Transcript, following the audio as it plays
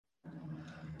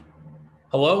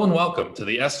Hello and welcome to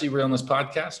the SDRealness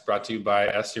podcast brought to you by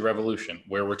SD Revolution,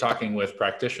 where we're talking with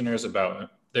practitioners about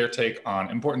their take on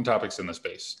important topics in the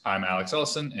space. I'm Alex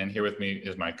Ellison, and here with me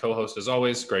is my co-host, as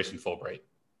always, Grayson Fulbright.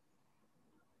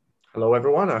 Hello,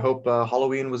 everyone. I hope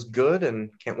Halloween was good and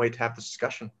can't wait to have this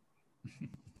discussion.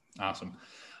 Awesome.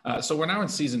 So we're now in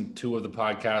season 2 of the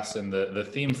podcast, and the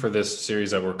theme for this series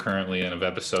that we're currently in of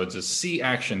episodes is See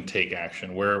Action, Take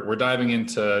Action, where we're diving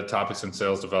into topics in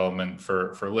sales development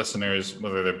for listeners,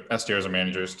 whether they're SDRs or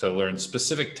managers, to learn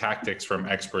specific tactics from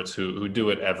experts who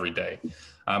do it every day.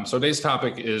 So today's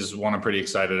topic is one I'm pretty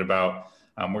excited about.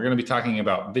 We're going to be talking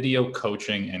about video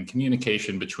coaching and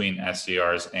communication between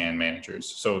SDRs and managers.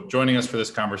 So joining us for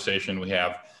this conversation, we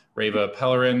have Reva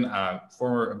Pellerin,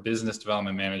 former business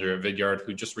development manager at VidYard,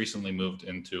 who just recently moved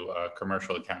into a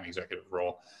commercial account executive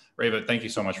role. Reva, thank you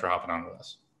so much for hopping on with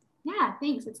us. Yeah,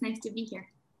 thanks. It's nice to be here.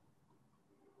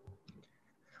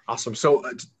 Awesome. So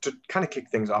to kind of kick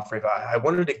things off, Reva, I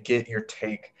wanted to get your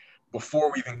take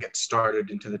before we even get started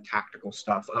into the tactical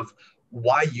stuff of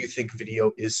why you think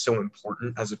video is so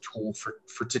important as a tool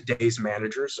for today's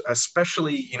managers,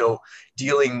 especially,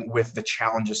 dealing with the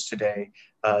challenges today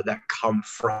that come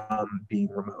from being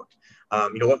remote.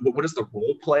 What is the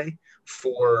role play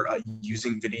for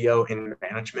using video in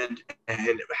management,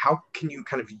 and how can you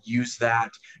kind of use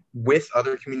that with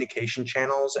other communication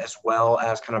channels as well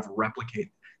as kind of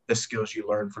replicate the skills you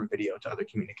learn from video to other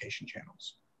communication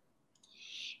channels?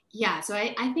 Yeah, so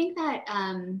I think that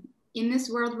in this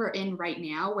world we're in right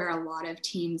now, where a lot of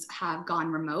teams have gone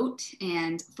remote,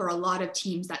 and for a lot of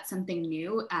teams, that's something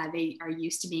new. They are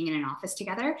used to being in an office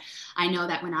together. I know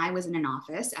that when I was in an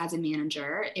office as a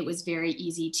manager, it was very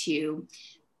easy to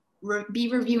be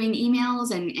reviewing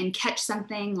emails and catch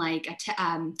something like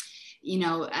an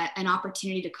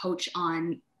opportunity to coach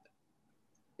on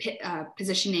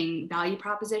positioning value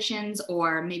propositions,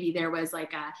 or maybe there was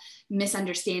like a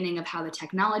misunderstanding of how the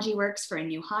technology works for a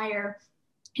new hire.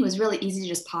 It was really easy to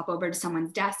just pop over to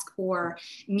someone's desk or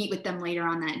meet with them later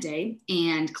on that day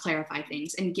and clarify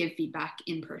things and give feedback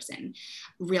in person,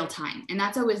 real time. And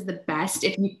that's always the best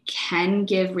if you can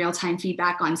give real time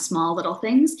feedback on small little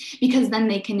things, because then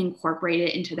they can incorporate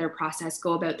it into their process,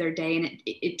 go about their day, and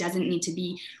it doesn't need to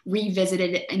be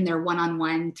revisited in their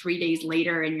one-on-one 3 days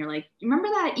later. And you're like, remember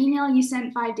that email you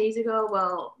sent 5 days ago?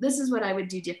 Well, this is what I would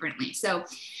do differently. So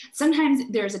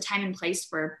sometimes there's a time and place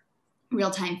for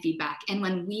real-time feedback. And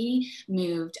when we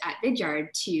moved at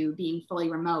VidYard to being fully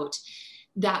remote,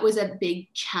 that was a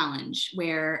big challenge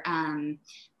where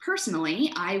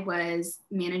personally, I was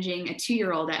managing a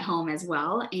 2-year-old at home as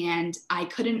well. And I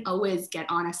couldn't always get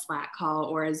on a Slack call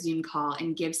or a Zoom call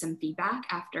and give some feedback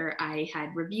after I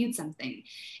had reviewed something.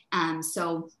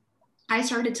 So I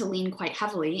started to lean quite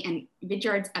heavily, and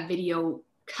VidYard's a video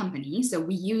company, so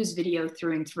we use video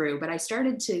through and through, but I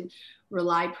started to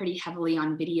rely pretty heavily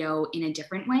on video in a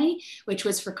different way, which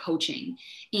was for coaching.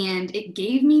 And it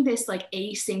gave me this like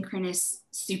asynchronous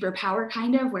superpower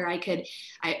kind of, where I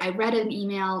read an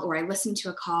email or I listened to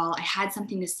a call, I had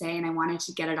something to say and I wanted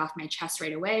to get it off my chest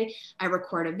right away. I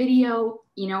record a video,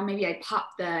 maybe I pop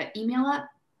the email up,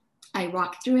 I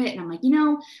walk through it and I'm like,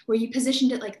 where you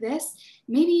positioned it like this,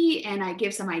 maybe, and I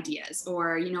give some ideas,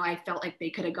 or, I felt like they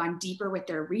could have gone deeper with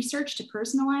their research to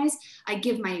personalize. I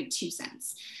give my 2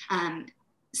 cents.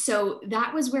 So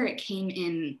that was where it came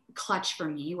in clutch for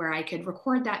me, where I could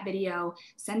record that video,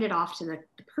 send it off to the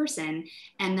person.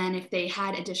 And then if they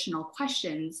had additional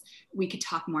questions, we could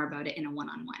talk more about it in a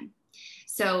one-on-one.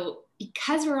 So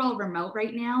because we're all remote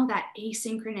right now, that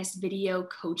asynchronous video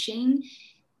coaching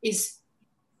is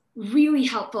really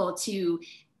helpful to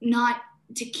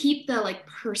keep the like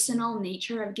personal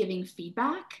nature of giving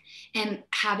feedback and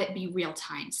have it be real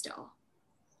time still.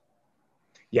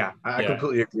 Yeah, I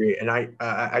completely agree. And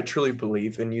I truly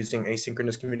believe in using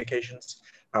asynchronous communications.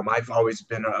 I've always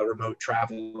been a remote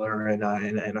traveler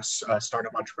and a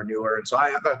startup entrepreneur. And so I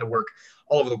have had to work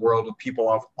all over the world with people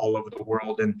all over the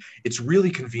world. And it's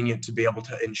really convenient to be able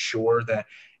to ensure that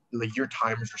like your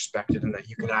time is respected and that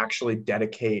you can actually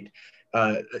dedicate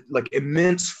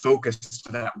immense focus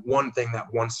to that one thing,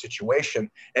 that one situation.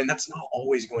 And that's not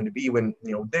always going to be when,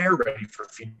 they're ready for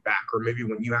feedback, or maybe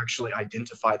when you actually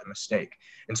identify the mistake.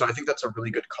 And so I think that's a really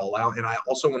good call out. And I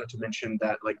also wanted to mention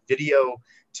that like video,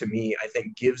 to me, I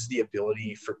think gives the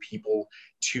ability for people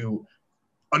to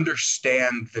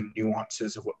understand the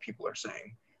nuances of what people are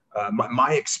saying.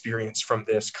 My experience from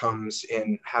this comes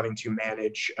in having to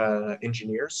manage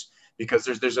engineers, because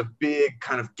there's a big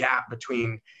kind of gap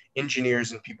between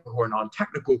engineers and people who are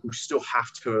non-technical who still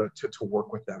have to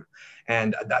work with them.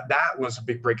 And that was a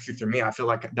big breakthrough for me. I feel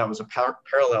like that was a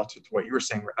parallel to what you were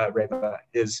saying, Reva,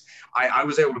 is I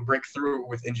was able to break through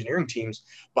with engineering teams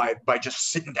by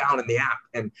just sitting down in the app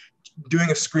and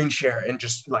doing a screen share and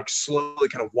just like slowly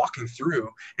kind of walking through,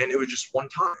 and it was just one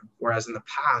time. Whereas in the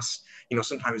past,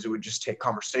 sometimes it would just take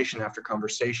conversation after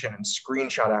conversation and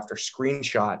screenshot after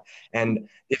screenshot. And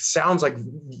it sounds like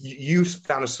you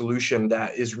found a solution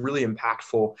that is really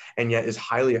impactful and yet is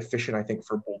highly efficient, I think,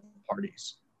 for both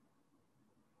parties.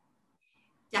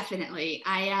 Definitely.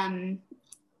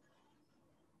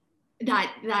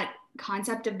 That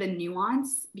concept of the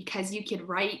nuance, because you could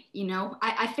write,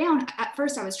 I found at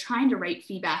first I was trying to write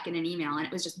feedback in an email and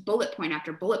it was just bullet point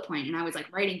after bullet point, and I was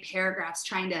like writing paragraphs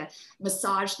trying to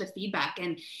massage the feedback,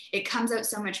 and it comes out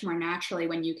so much more naturally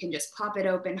when you can just pop it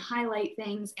open, highlight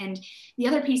things. And the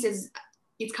other piece is,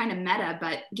 it's kind of meta,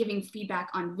 but giving feedback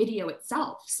on video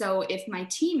itself. So if my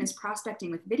team is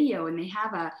prospecting with video and they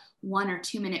have a 1 or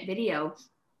 2 minute video,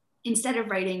 instead of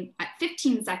writing at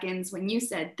 15 seconds, when you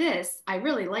said this, I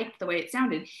really liked the way it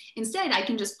sounded. Instead, I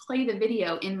can just play the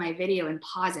video in my video and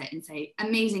pause it and say,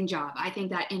 amazing job. I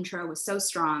think that intro was so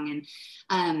strong.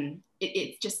 And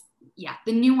it just, yeah,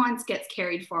 the nuance gets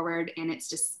carried forward, and it's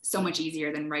just so much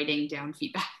easier than writing down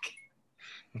feedback.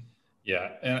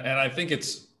 Yeah. And I think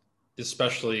it's,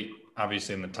 especially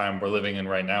obviously in the time we're living in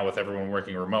right now with everyone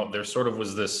working remote, there sort of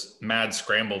was this mad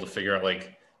scramble to figure out,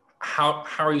 like, how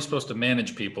are you supposed to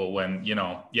manage people when,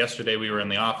 yesterday we were in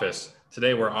the office,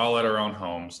 today we're all at our own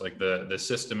homes, like the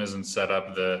system isn't set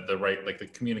up, the right, like the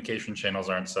communication channels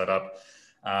aren't set up.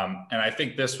 And I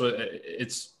think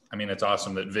it's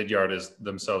awesome that VidYard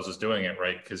themselves is doing it,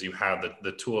 right? Because you have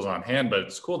the tools on hand, but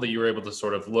it's cool that you were able to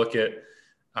sort of look at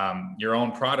your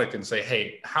own product and say,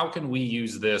 hey, how can we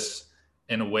use this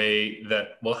in a way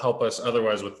that will help us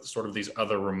otherwise with sort of these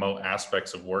other remote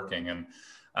aspects of working? And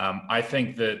I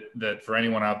think that for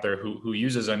anyone out there who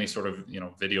uses any sort of,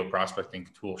 video prospecting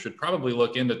tool should probably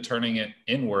look into turning it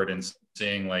inward and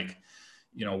seeing, like,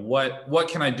 what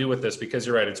can I do with this? Because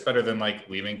you're right, it's better than like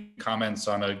leaving comments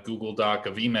on a Google Doc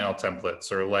of email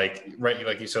templates, or like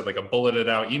you said, like a bulleted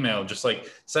out email. Just like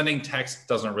sending text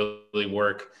doesn't really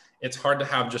work. It's hard to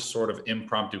have just sort of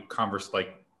impromptu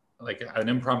like an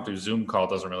impromptu Zoom call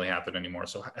doesn't really happen anymore.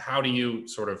 So how do you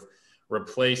sort of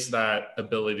replace that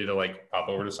ability to like pop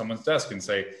over to someone's desk and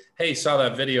say, hey, saw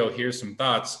that video, here's some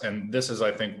thoughts? And this is,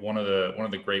 I think, one of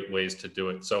the great ways to do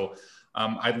it. So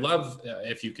I'd love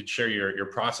if you could share your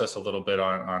process a little bit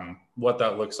on what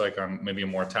that looks like on maybe a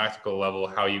more tactical level,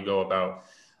 how you go about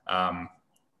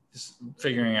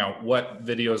figuring out what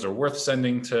videos are worth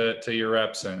sending to your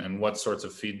reps, and what sorts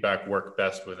of feedback work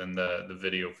best within the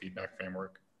video feedback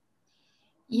framework.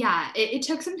 Yeah, it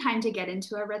took some time to get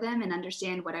into a rhythm and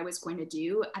understand what I was going to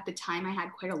do. At the time, I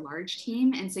had quite a large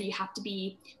team. And so you have to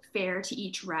be fair to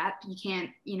each rep. You can't,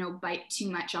 bite too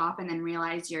much off and then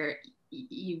realize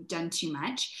you've done too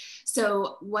much.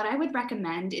 So what I would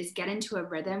recommend is get into a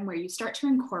rhythm where you start to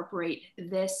incorporate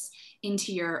this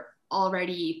into your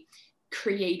already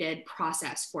created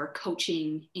process for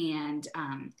coaching and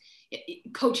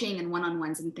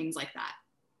one-on-ones and things like that.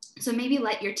 So maybe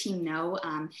let your team know,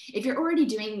 if you're already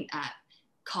doing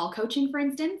call coaching, for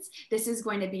instance, this is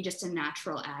going to be just a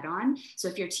natural add-on. So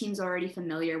if your team's already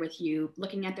familiar with you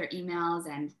looking at their emails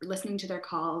and listening to their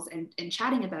calls and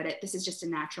chatting about it, this is just a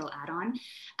natural add-on.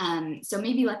 So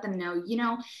maybe let them know,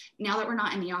 now that we're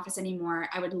not in the office anymore,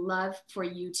 I would love for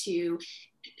you to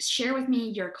share with me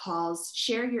your calls,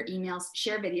 share your emails,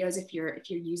 share videos if you're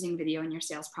using video in your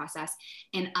sales process,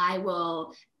 and I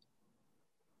will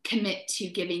commit to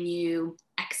giving you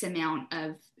X amount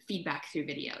of feedback through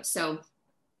video. So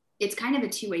it's kind of a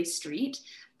two-way street.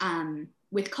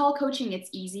 With call coaching, it's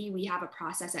easy. We have a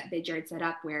process at VidYard set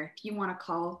up where if you want a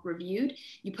call reviewed,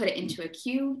 you put it into a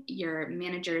queue, your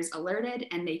manager's alerted,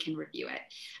 and they can review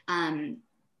it.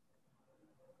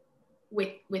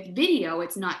 With video,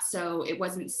 it's not so, it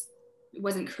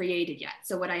wasn't created yet.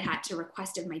 So what I had to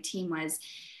request of my team was,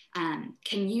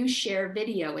 can you share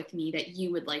video with me that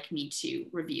you would like me to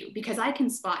review? Because I can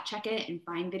spot check it and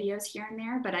find videos here and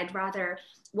there, but I'd rather,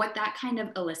 what that kind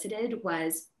of elicited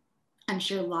was, I'm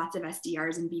sure lots of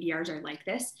SDRs and VDRs are like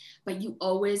this, but you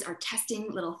always are testing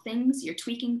little things, you're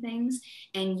tweaking things,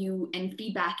 and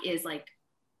feedback is like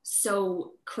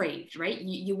so craved, right?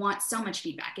 You want so much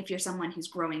feedback if you're someone who's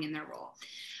growing in their role.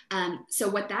 So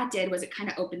what that did was it kind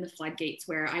of opened the floodgates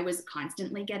where I was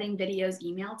constantly getting videos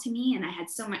emailed to me, and I had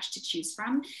so much to choose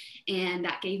from. And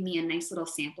that gave me a nice little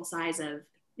sample size of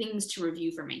things to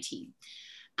review for my team.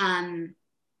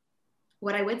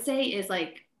 What I would say is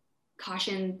like,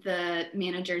 caution the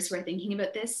managers who are thinking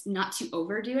about this not to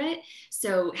overdo it.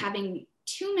 So having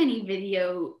too many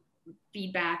video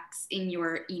feedbacks in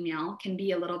your email can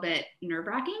be a little bit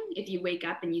nerve-wracking if you wake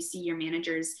up and you see your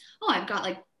managers, oh, I've got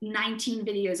like 19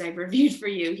 videos I've reviewed for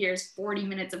you. Here's 40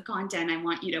 minutes of content I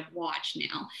want you to watch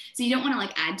now. So you don't want to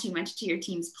like add too much to your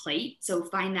team's plate. So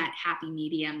find that happy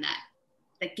medium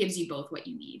that gives you both what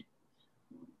you need.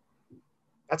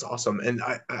 That's awesome. And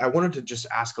I wanted to just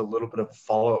ask a little bit of a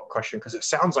follow-up question, because it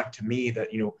sounds like to me that,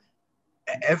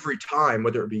 every time,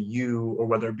 whether it be you or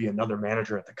whether it be another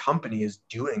manager at the company is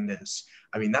doing this,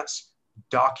 I mean, that's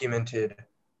documented,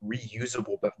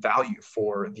 reusable, but value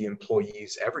for the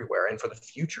employees everywhere and for the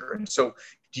future. And so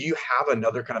do you have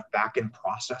another kind of back-end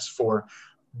process for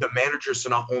the managers to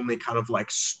not only kind of like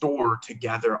store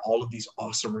together all of these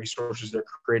awesome resources they're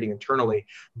creating internally,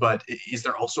 but is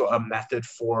there also a method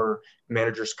for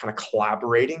managers kind of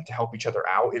collaborating to help each other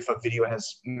out if a video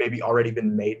has maybe already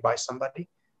been made by somebody?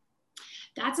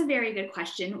 That's a very good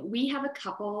question. We have a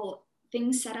couple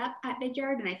things set up at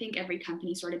VidYard, and I think every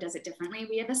company sort of does it differently.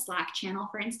 We have a Slack channel,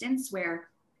 for instance, where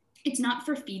it's not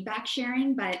for feedback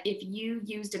sharing, but if you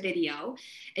used a video,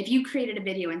 if you created a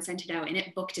video and sent it out and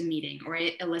it booked a meeting or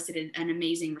it elicited an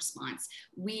amazing response,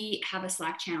 we have a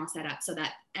Slack channel set up so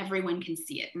that everyone can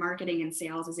see it. Marketing and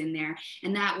sales is in there.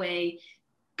 And that way,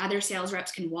 other sales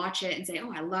reps can watch it and say,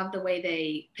 oh, I love the way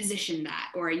they position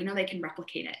that, or, they can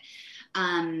replicate it.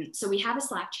 So we have a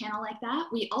Slack channel like that.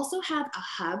 We also have a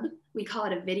hub. We call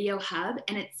it a video hub,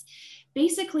 and it's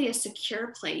basically a secure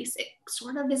place. It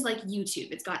sort of is like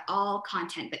YouTube. It's got all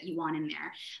content that you want in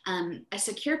there. A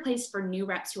secure place for new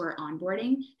reps who are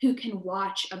onboarding, who can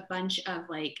watch a bunch of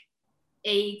like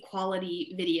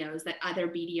quality videos that other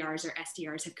BDRs or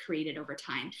SDRs have created over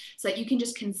time, so that you can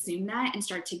just consume that and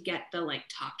start to get the like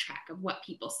talk track of what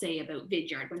people say about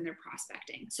VidYard when they're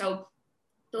prospecting. So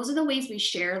those are the ways we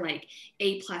share like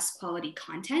A+ quality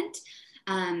content.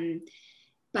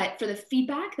 But for the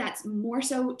feedback, that's more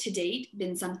so to date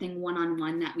been something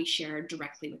one-on-one that we share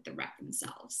directly with the rep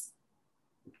themselves.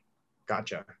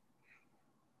 Gotcha.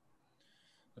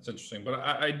 That's interesting, but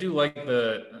I do like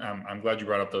I'm glad you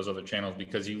brought up those other channels,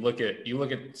 because you look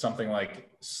at something like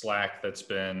Slack that's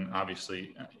been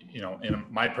obviously, in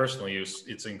my personal use,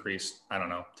 it's increased,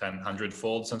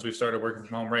 100-fold since we've started working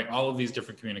from home, right? All of these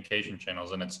different communication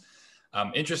channels. And it's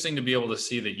interesting to be able to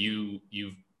see that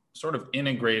you've sort of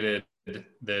integrated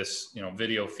this,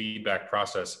 video feedback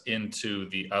process into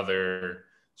the other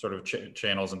sort of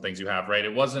channels and things you have, right?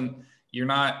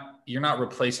 You're not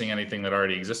replacing anything that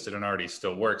already existed and already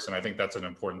still works. And I think that's an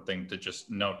important thing to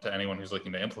just note to anyone who's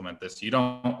looking to implement this. You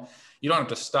don't have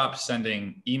to stop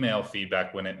sending email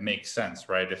feedback when it makes sense,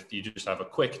 right? If you just have a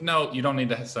quick note, you don't need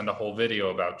to send a whole video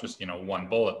about just, one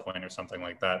bullet point or something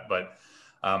like that. But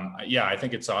I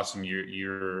think it's awesome,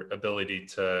 your ability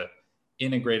to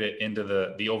integrate it into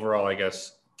the overall, I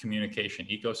guess, communication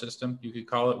ecosystem, you could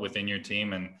call it, within your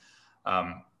team, and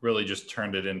really just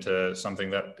turned it into something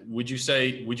that, would you say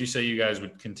you guys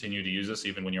would continue to use this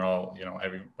even when you're all,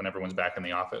 when everyone's back in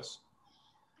the office?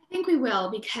 I think we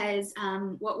will, because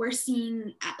what we're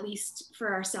seeing, at least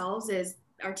for ourselves, is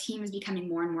our team is becoming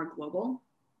more and more global.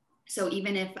 So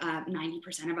even if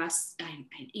 90% of us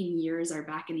in years are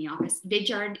back in the office,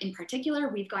 VidYard in particular,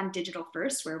 we've gone digital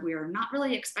first, where we are not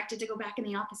really expected to go back in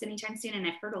the office anytime soon. And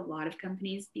I've heard a lot of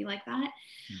companies be like that.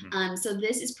 Mm-hmm. So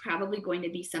this is probably going to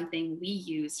be something we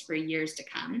use for years to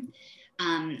come.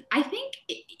 I think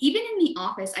even in the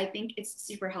office, I think it's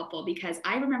super helpful, because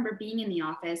I remember being in the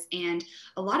office, and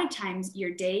a lot of times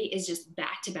your day is just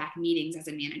back-to-back meetings as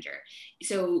a manager.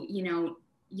 So,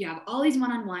 you have all these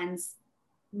one-on-ones,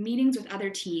 meetings with other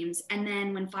teams, and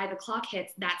then when 5 o'clock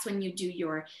hits, that's when you do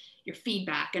your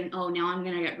feedback, and now I'm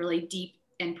going to get really deep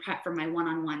and prep for my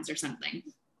one-on-ones or something.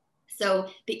 So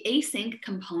the async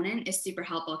component is super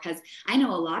helpful, because I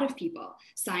know a lot of people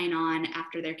sign on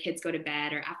after their kids go to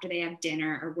bed or after they have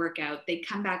dinner or workout. They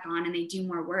come back on and they do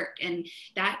more work, and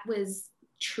that was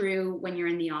true when you're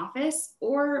in the office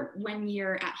or when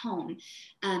you're at home.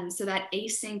 So that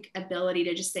async ability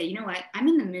to just say, you know what, I'm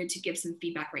in the mood to give some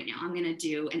feedback right now. I'm going to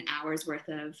do an hour's worth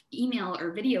of email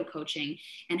or video coaching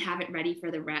and have it ready for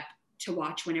the rep to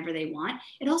watch whenever they want.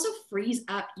 It also frees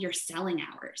up your selling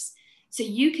hours. So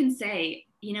you can say,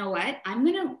 you know what, I'm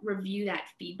going to review that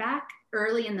feedback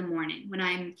early in the morning when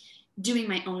I'm doing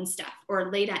my own stuff,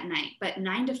 or late at night. But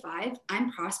 9 to 5,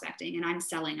 I'm prospecting and I'm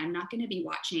selling. I'm not going to be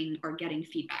watching or getting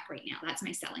feedback right now. That's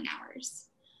my selling hours.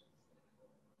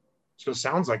 So it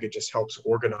sounds like it just helps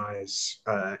organize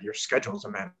your schedule as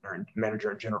a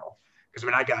manager in general. Because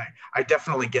I mean, I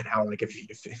definitely get how, like,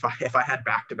 if I had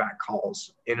back-to-back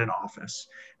calls in an office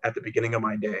at the beginning of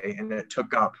my day and it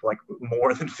took up like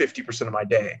more than 50% of my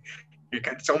day,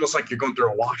 it's almost like you're going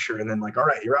through a washer and then like, all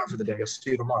right, you're out for the day. I'll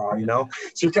see you tomorrow, you know?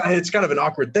 So it's kind of an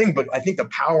awkward thing, but I think the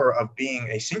power of being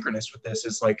asynchronous with this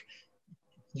is like,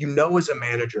 you know, as a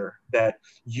manager that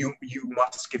you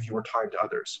must give your time to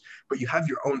others, but you have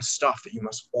your own stuff that you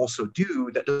must also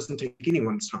do that doesn't take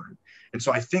anyone's time. And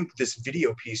so I think this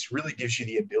video piece really gives you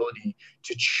the ability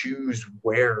to choose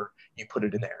where you put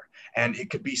it in there. And it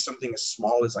could be something as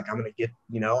small as like, I'm going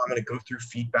to go through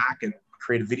feedback and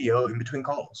create a video in between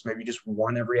calls, maybe just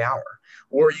one every hour.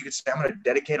 Or you could say, I'm going to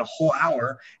dedicate a whole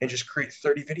hour and just create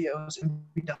 30 videos and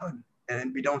be done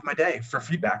with my day for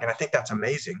feedback. And I think that's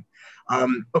amazing.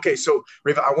 Okay, so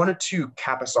Reva, I wanted to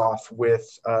cap us off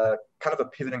with kind of a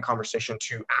pivot in conversation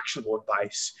to actionable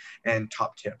advice and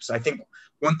top tips. I think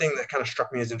one thing that kind of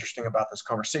struck me as interesting about this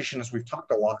conversation is we've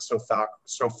talked a lot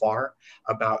so far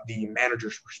about the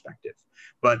manager's perspective,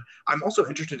 but I'm also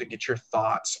interested to get your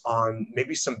thoughts on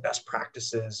maybe some best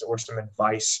practices or some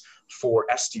advice for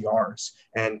SDRs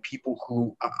and people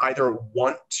who either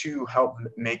want to help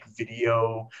make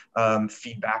video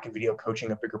feedback and video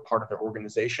coaching a bigger part of their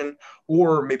organization,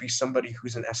 or maybe somebody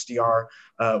who's an SDR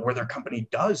where their company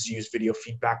does use video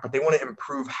feedback, but they want to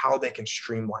improve how they can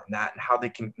streamline that and how they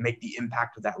can make the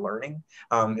impact of that learning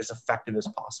as effective as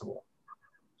possible.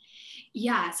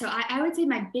 Yeah, so I would say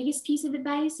my biggest piece of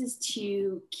advice is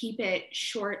to keep it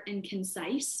short and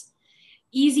concise.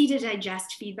 Easy to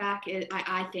digest feedback,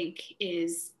 I think,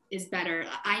 is better.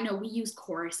 I know we use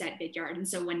Chorus at VidYard, and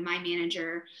so when my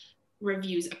manager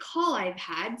reviews a call I've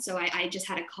had, so I just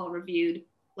had a call reviewed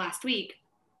last week,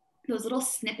 those little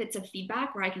snippets of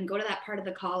feedback where I can go to that part of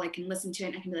the call, I can listen to it,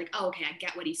 and I can be like, oh, okay, I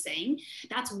get what he's saying.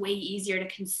 That's way easier to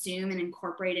consume and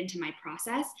incorporate into my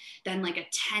process than like a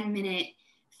 10-minute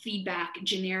feedback,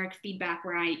 generic feedback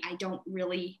where I can't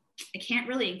really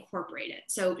incorporate it.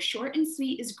 So short and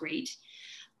sweet is great.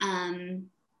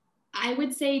 I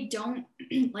would say don't,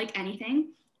 like anything,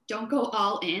 don't go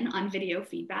all in on video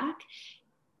feedback.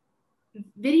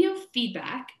 Video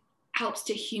feedback helps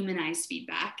to humanize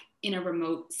feedback in a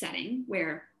remote setting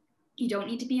where you don't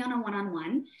need to be on a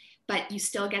one-on-one, but you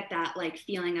still get that like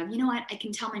feeling of, you know what, I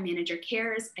can tell my manager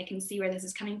cares. I can see where this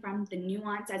is coming from, the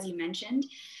nuance, as you mentioned.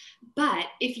 But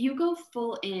if you go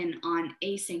full in on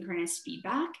asynchronous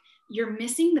feedback, you're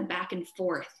missing the back and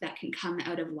forth that can come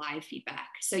out of live feedback.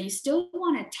 So you still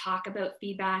want to talk about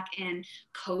feedback and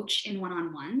coach in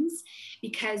one-on-ones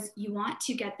because you want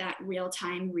to get that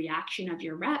real-time reaction of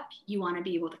your rep. You want to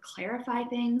be able to clarify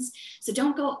things. So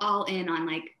don't go all in on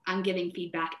like, I'm giving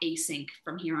feedback async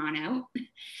from here on out.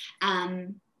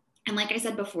 And like I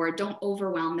said before, don't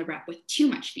overwhelm the rep with too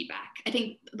much feedback. I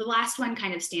think the last one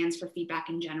kind of stands for feedback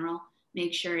in general.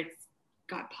 Make sure it's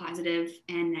got positive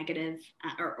and negative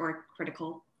or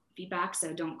critical feedback.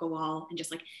 So don't go all and just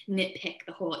like nitpick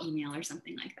the whole email or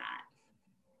something like that.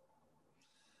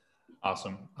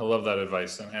 Awesome. I love that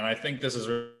advice. And I think this is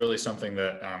really something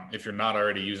that if you're not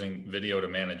already using video to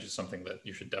manage, is something that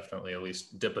you should definitely at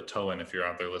least dip a toe in if you're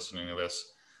out there listening to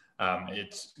this.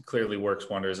 It clearly works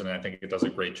wonders, and I think it does a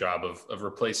great job of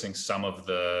replacing some of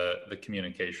the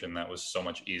communication that was so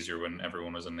much easier when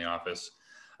everyone was in the office.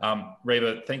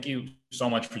 Reva, thank you so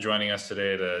much for joining us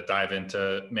today to dive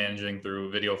into managing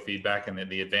through video feedback and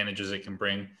the advantages it can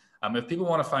bring. If people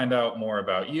want to find out more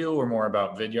about you or more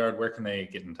about VidYard, where can they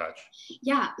get in touch?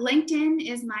 Yeah, LinkedIn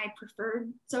is my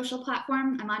preferred social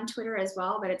platform. I'm on Twitter as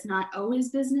well, but it's not always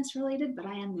business related, but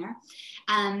I am there.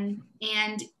 And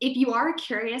if you are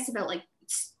curious about like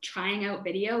trying out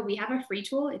video, we have a free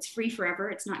tool. It's free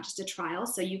forever. It's not just a trial.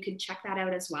 So you could check that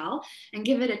out as well and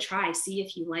give it a try. See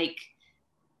if you like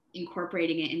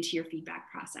incorporating it into your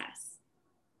feedback process.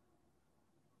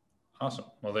 Awesome.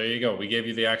 Well, there you go. We gave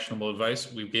you the actionable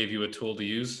advice. We gave you a tool to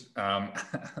use.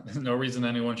 There's no reason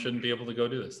anyone shouldn't be able to go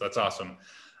do this. That's awesome.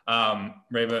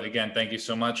 Reva, again, thank you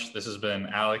so much. This has been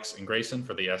Alex and Grayson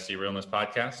for the SDRealness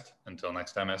podcast. Until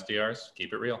next time, SDRs,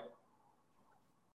 keep it real.